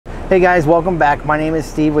Hey guys, welcome back. My name is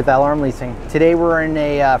Steve with LRM Leasing. Today we're in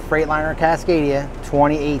a Freightliner Cascadia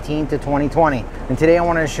 2018 to 2020. And today I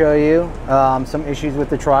want to show you some issues with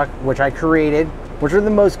the truck, which I created, which are the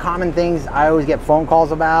most common things I always get phone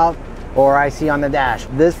calls about or I see on the dash.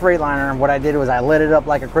 This Freightliner, what I did was I lit it up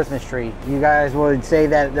like a Christmas tree. You guys would say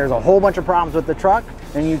that there's a whole bunch of problems with the truck,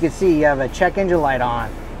 and you can see you have a check engine light on.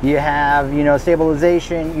 You have,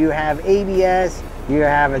 stabilization, you have ABS, you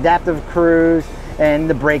have adaptive cruise, and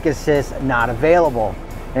the brake assist not available.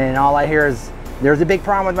 And all I hear is there's a big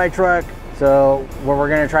problem with my truck. So what we're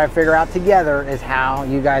going to try to figure out together is how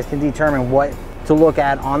you guys can determine what to look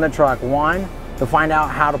at on the truck. One, to find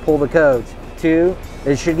out how to pull the codes. Two,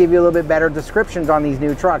 it should give you a little bit better descriptions on these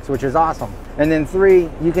new trucks, which is awesome. And then three,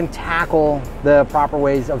 you can tackle the proper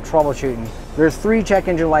ways of troubleshooting. There's 3 check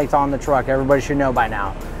engine lights on the truck. Everybody should know by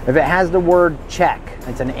now. If it has the word check,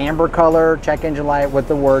 it's an amber color check engine light with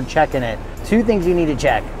the word check in it. 2 things you need to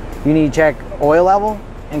check. You need to check oil level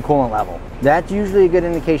and coolant level. That's usually a good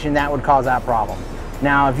indication that would cause that problem.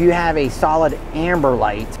 Now, if you have a solid amber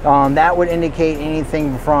light, that would indicate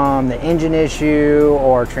anything from the engine issue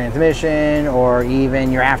or transmission or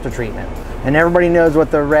even your after treatment. And everybody knows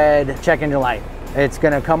what the red check engine light. It's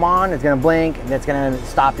gonna come on, it's gonna blink, and it's gonna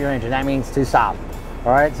stop your engine. That means to stop.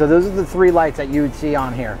 All right, so those are the 3 lights that you would see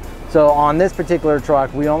on here. So on this particular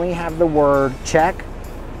truck, we only have the word check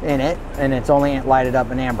in it, and it's only lighted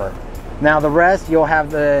up in amber. Now the rest, you'll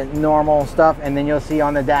have the normal stuff, and then you'll see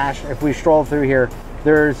on the dash, if we stroll through here,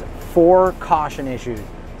 there's 4 caution issues.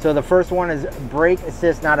 So the first one is brake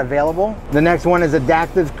assist not available. The next one is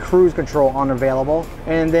adaptive cruise control unavailable.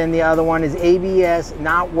 And then the other one is ABS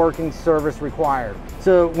not working, service required.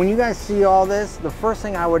 So when you guys see all this, the first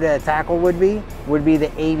thing I would tackle would be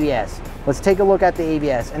the ABS. Let's take a look at the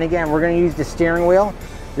ABS. And again, we're gonna use the steering wheel.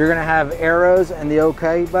 You're gonna have arrows and the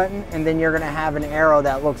OK button, and then you're gonna have an arrow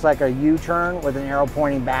that looks like a U-turn with an arrow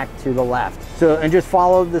pointing back to the left. So, and just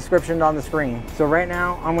follow the description on the screen. So right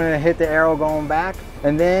now, I'm gonna hit the arrow going back,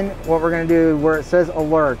 and then what we're gonna do, where it says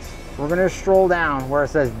alerts, we're gonna stroll down where it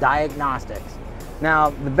says diagnostics.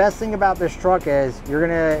 Now, the best thing about this truck is,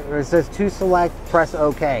 it says to select, press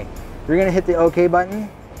OK. You're gonna hit the OK button.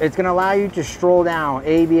 It's gonna allow you to stroll down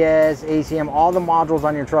ABS, ACM, all the modules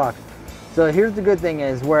on your truck. So here's the good thing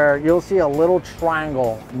is where you'll see a little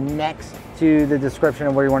triangle next to the description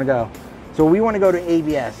of where you want to go. So we want to go to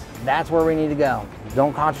ABS. That's where we need to go.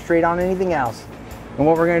 Don't concentrate on anything else. And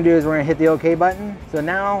what we're going to do is we're going to hit the OK button. So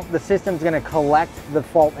now the system's going to collect the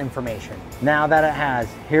fault information. Now that it has,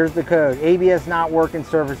 here's the code. ABS not working,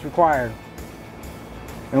 service required.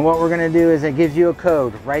 And what we're going to do is it gives you a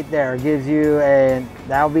code right there. It gives you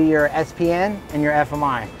that'll be your SPN and your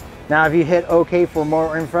FMI. Now if you hit OK for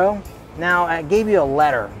more info, now, I gave you a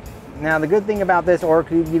letter. Now, the good thing about this, or it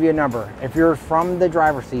could give you a number. If you're from the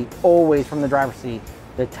driver's seat, always from the driver's seat,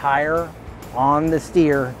 the tire on the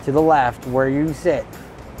steer to the left where you sit,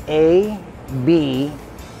 A, B,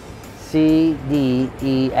 C, D,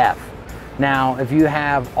 E, F. Now, if you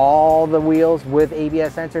have all the wheels with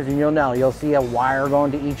ABS sensors, and you'll see a wire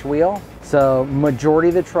going to each wheel. So, majority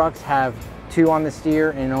of the trucks have 2 on the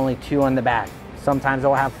steer and only 2 on the back. Sometimes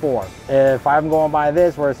they'll have 4. If I'm going by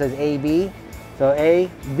this where it says AB, so A,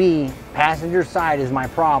 B, passenger side is my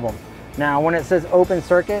problem. Now when it says open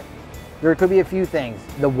circuit, there could be a few things.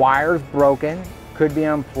 The wire's broken, could be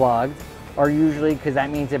unplugged, or usually because that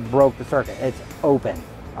means it broke the circuit, it's open.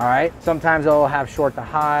 All right, sometimes it'll have short to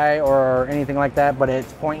high or anything like that, but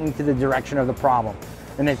it's pointing to the direction of the problem.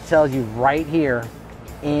 And it tells you right here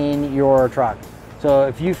in your truck. So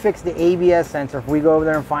if you fix the ABS sensor, if we go over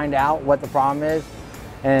there and find out what the problem is,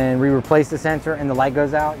 and we replace the sensor and the light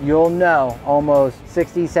goes out, you'll know almost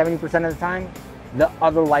 60–70% of the time, the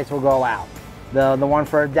other lights will go out. The one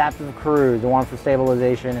for adaptive cruise, the one for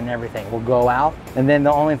stabilization and everything will go out. And then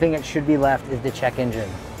the only thing that should be left is the check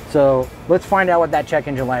engine. So let's find out what that check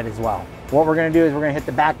engine light is as well. What we're gonna do is we're gonna hit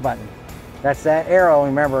the back button. That's that arrow,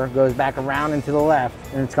 remember, goes back around and to the left,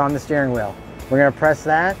 and it's on the steering wheel. We're gonna press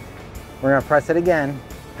that. We're gonna press it again,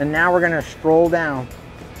 and now we're gonna stroll down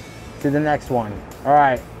to the next one. All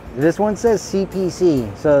right, this one says CPC.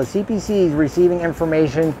 So CPC is receiving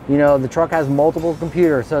information. The truck has multiple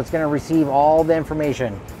computers, so it's gonna receive all the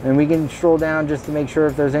information. And we can stroll down just to make sure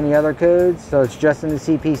if there's any other codes. So it's just in the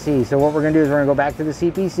CPC. So what we're gonna do is we're gonna go back to the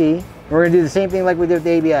CPC. We're gonna do the same thing like we did with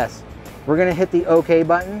the ABS. We're gonna hit the OK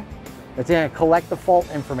button. It's gonna collect the fault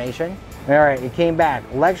information. All right, it came back.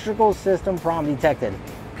 Electrical system problem detected.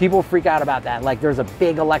 People freak out about that, like there's a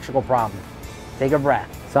big electrical problem. Take a breath.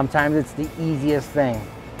 Sometimes it's the easiest thing.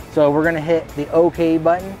 So we're gonna hit the OK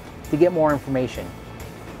button to get more information.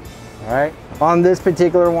 All right, on this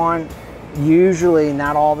particular one, usually,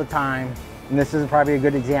 not all the time, and this is probably a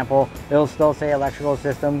good example, it'll still say electrical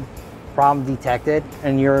system problem detected,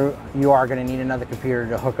 and you are going to need another computer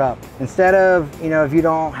to hook up. Instead of, if you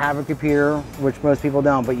don't have a computer, which most people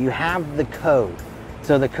don't, but you have the code.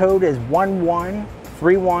 So the code is 11,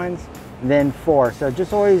 3 ones, then 4. So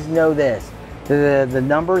just always know this. The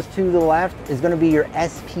numbers to the left is going to be your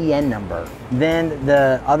SPN number. Then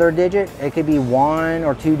the other digit, it could be 1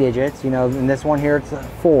 or 2 digits. In this one here, it's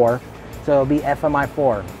 4. So it'll be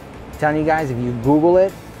FMI4. I'm telling you guys, if you Google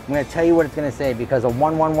it, I'm going to tell you what it's going to say, because a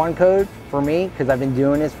 111 code for me, because I've been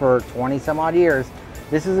doing this for 20 some odd years,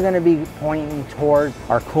 this is going to be pointing towards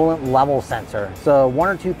our coolant level sensor. So 1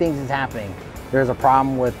 or 2 things is happening. There's a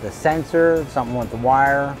problem with the sensor, something with the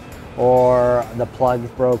wire, or the plug's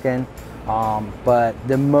broken. But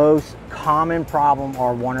the most common problem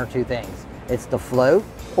are 1 or 2 things. It's the float,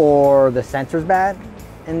 or the sensor's bad,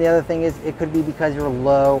 and the other thing is it could be because you're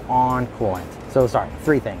low on coolant. So sorry,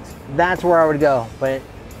 3 things. That's where I would go. But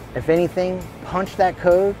if anything, punch that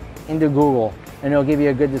code into Google and it'll give you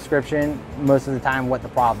a good description most of the time what the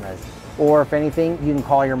problem is. Or if anything, you can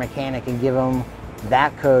call your mechanic and give them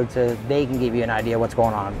that code so they can give you an idea what's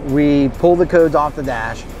going on. We pulled the codes off the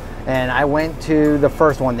dash, and I went to the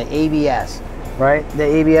first one, the ABS, right? The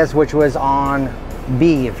ABS, which was on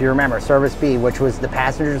B, if you remember, service B, which was the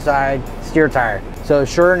passenger side steer tire. So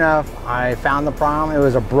sure enough, I found the problem. It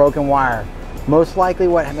was a broken wire. Most likely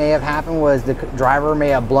what may have happened was the driver may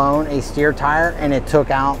have blown a steer tire and it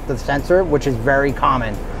took out the sensor, which is very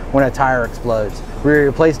common when a tire explodes. We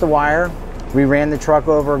replaced the wire. We ran the truck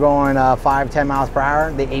over going 5-10 miles per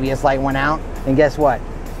hour. The ABS light went out, and guess what?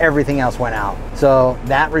 Everything else went out. So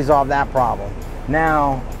that resolved that problem.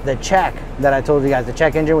 Now, the check that I told you guys, the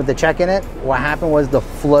check engine with the check in it, what happened was the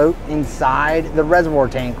float inside the reservoir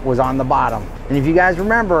tank was on the bottom. And if you guys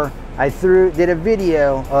remember, I did a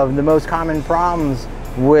video of the most common problems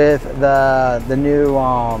with the new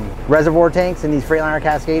reservoir tanks in these Freightliner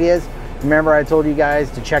Cascadias. Remember, I told you guys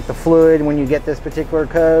to check the fluid when you get this particular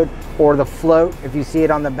code, or the float. If you see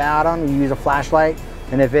it on the bottom, you use a flashlight,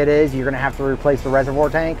 and if it is, you're going to have to replace the reservoir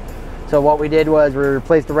tank. So what we did was we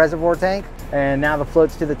replaced the reservoir tank, and now the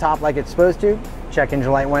float's to the top like it's supposed to. Check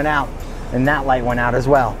engine light went out, and that light went out as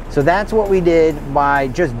well. So that's what we did by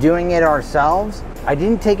just doing it ourselves. I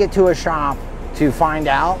didn't take it to a shop to find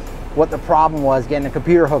out what the problem was getting a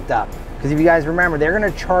computer hooked up. Because if you guys remember, they're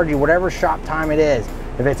going to charge you whatever shop time it is.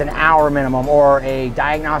 If it's an hour minimum or a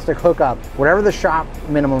diagnostic hookup, whatever the shop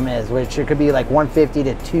minimum is, which it could be like $150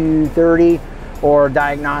 to $230, or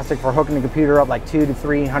diagnostic for hooking the computer up like $200 to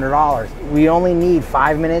 $300. We only need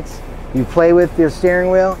 5 minutes. You play with your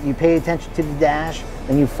steering wheel, you pay attention to the dash,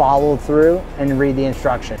 and you follow through and read the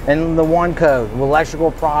instruction. And the 1 code,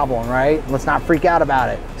 electrical problem, right? Let's not freak out about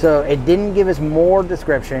it. So it didn't give us more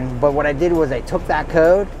description, but what I did was I took that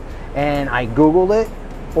code and I Googled it.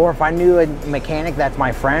 Or if I knew a mechanic that's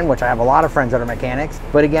my friend, which I have a lot of friends that are mechanics.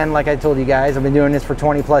 But again, like I told you guys, I've been doing this for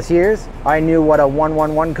 20 plus years. I knew what a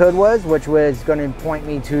 111 code was, which was going to point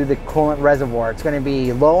me to the coolant reservoir. It's going to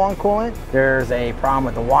be low on coolant. There's a problem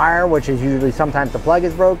with the wire, which is usually sometimes the plug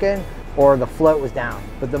is broken or the float was down.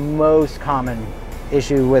 But the most common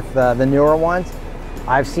issue with the newer ones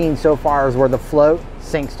I've seen so far is where the float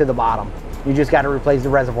sinks to the bottom. You just got to replace the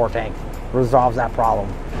reservoir tank. Resolves that problem.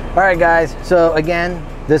 All right, guys. So again,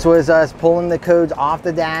 this was us pulling the codes off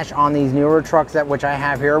the dash on these newer trucks which I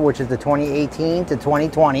have here, which is the 2018 to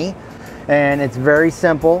 2020. And it's very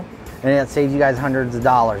simple, and it saves you guys hundreds of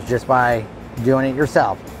dollars just by doing it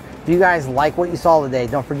yourself. If you guys like what you saw today,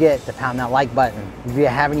 don't forget to pound that like button. If you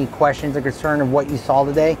have any questions or concern of what you saw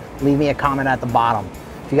today, leave me a comment at the bottom.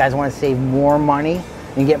 If you guys want to save more money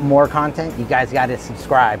and get more content, you guys got to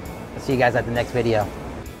subscribe. I'll see you guys at the next video.